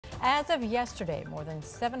As of yesterday, more than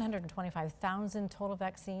 725,000 total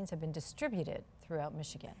vaccines have been distributed throughout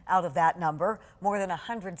Michigan. Out of that number, more than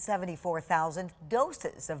 174,000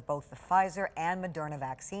 doses of both the Pfizer and Moderna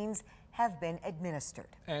vaccines have been administered.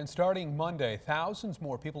 And starting Monday, thousands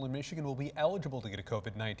more people in Michigan will be eligible to get a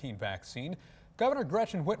COVID-19 vaccine. Governor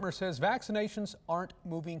Gretchen Whitmer says vaccinations aren't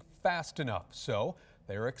moving fast enough, so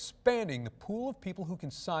they are expanding the pool of people who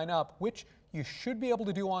can sign up, which you should be able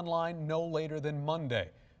to do online no later than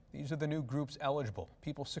Monday. These are the new groups eligible: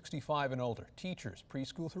 people 65 and older, teachers,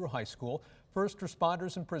 preschool through high school, first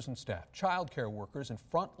responders and prison staff, child care workers, and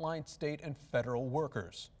frontline state and federal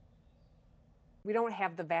workers. We don't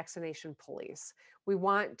have the vaccination police. We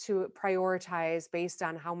want to prioritize based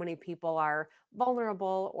on how many people are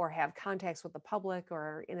vulnerable or have contacts with the public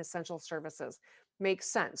or in essential services.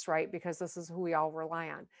 Makes sense, right? Because this is who we all rely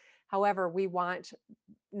on. However, we want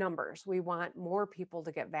numbers. We want more people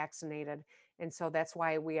to get vaccinated. And so that's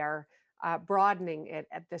why we are broadening it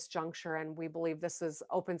at this juncture. And we believe this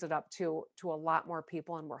opens it up to a lot more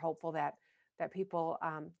people. And we're hopeful that people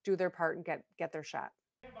do their part and get their shot.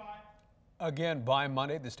 Again, by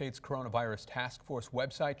Monday, the state's coronavirus task force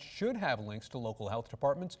website should have links to local health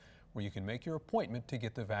departments where you can make your appointment to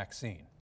get the vaccine.